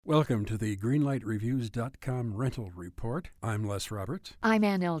Welcome to the GreenlightReviews.com rental report. I'm Les Roberts. I'm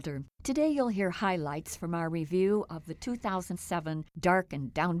Ann Elder. Today you'll hear highlights from our review of the 2007 dark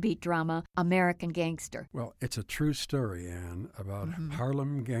and downbeat drama American Gangster. Well, it's a true story, Ann, about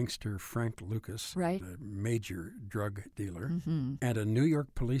Harlem gangster Frank Lucas, right? A major drug dealer, and a New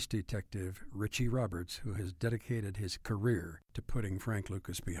York police detective, Richie Roberts, who has dedicated his career to putting Frank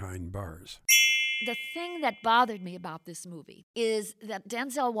Lucas behind bars. The thing that bothered me about this movie is that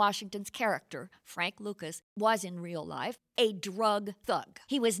Denzel Washington's character, Frank Lucas, was in real life a drug thug.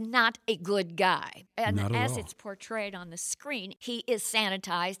 He was not a good guy. And Not at as all. it's portrayed on the screen, he is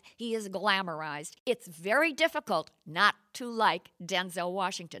sanitized, he is glamorized. It's very difficult not to like Denzel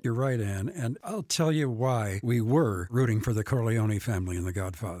Washington. You're right, Ann, and I'll tell you why we were rooting for the Corleone family in The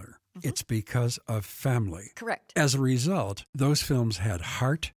Godfather. It's because of family. Correct. As a result, those films had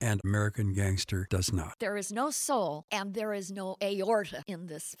heart, and American Gangster does not. There is no soul and there is no aorta in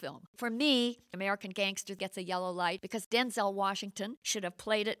this film. For me, American Gangster gets a yellow light because Denzel Washington should have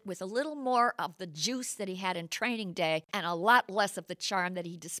played it with a little more of the juice that he had in Training Day and a lot less of the charm that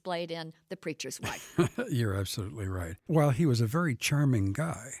he displayed in The Preacher's Wife. You're absolutely right. While he was a very charming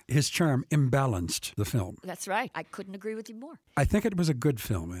guy, his charm imbalanced the film. That's right. I couldn't agree with you more. I think it was a good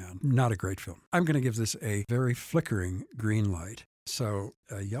film, Ann. Not a great film. I'm going to give this a very flickering green light. So,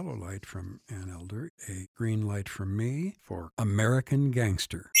 a yellow light from Ann Elder, a green light from me for American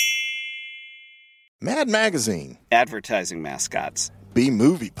Gangster. Mad Magazine, advertising mascots,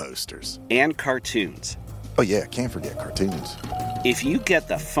 B-movie posters, and cartoons. Oh yeah, can't forget cartoons. If you get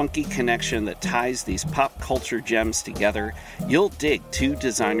the funky connection that ties these pop culture gems together, you'll dig Two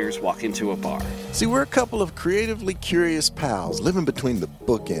Designers Walk Into a Bar. See, we're a couple of creatively curious pals living between the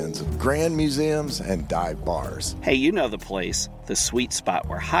bookends of grand museums and dive bars. Hey, you know the place, the sweet spot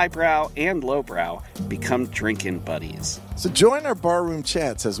where highbrow and lowbrow become drinking buddies. So join our barroom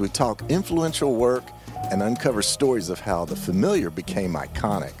chats as we talk influential work and uncover stories of how the familiar became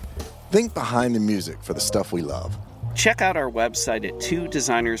iconic. Think behind the music for the stuff we love. Check out our website at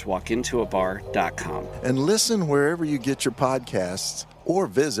twodesignerswalkintoabar.com. And listen wherever you get your podcasts or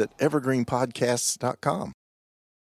visit evergreenpodcasts.com.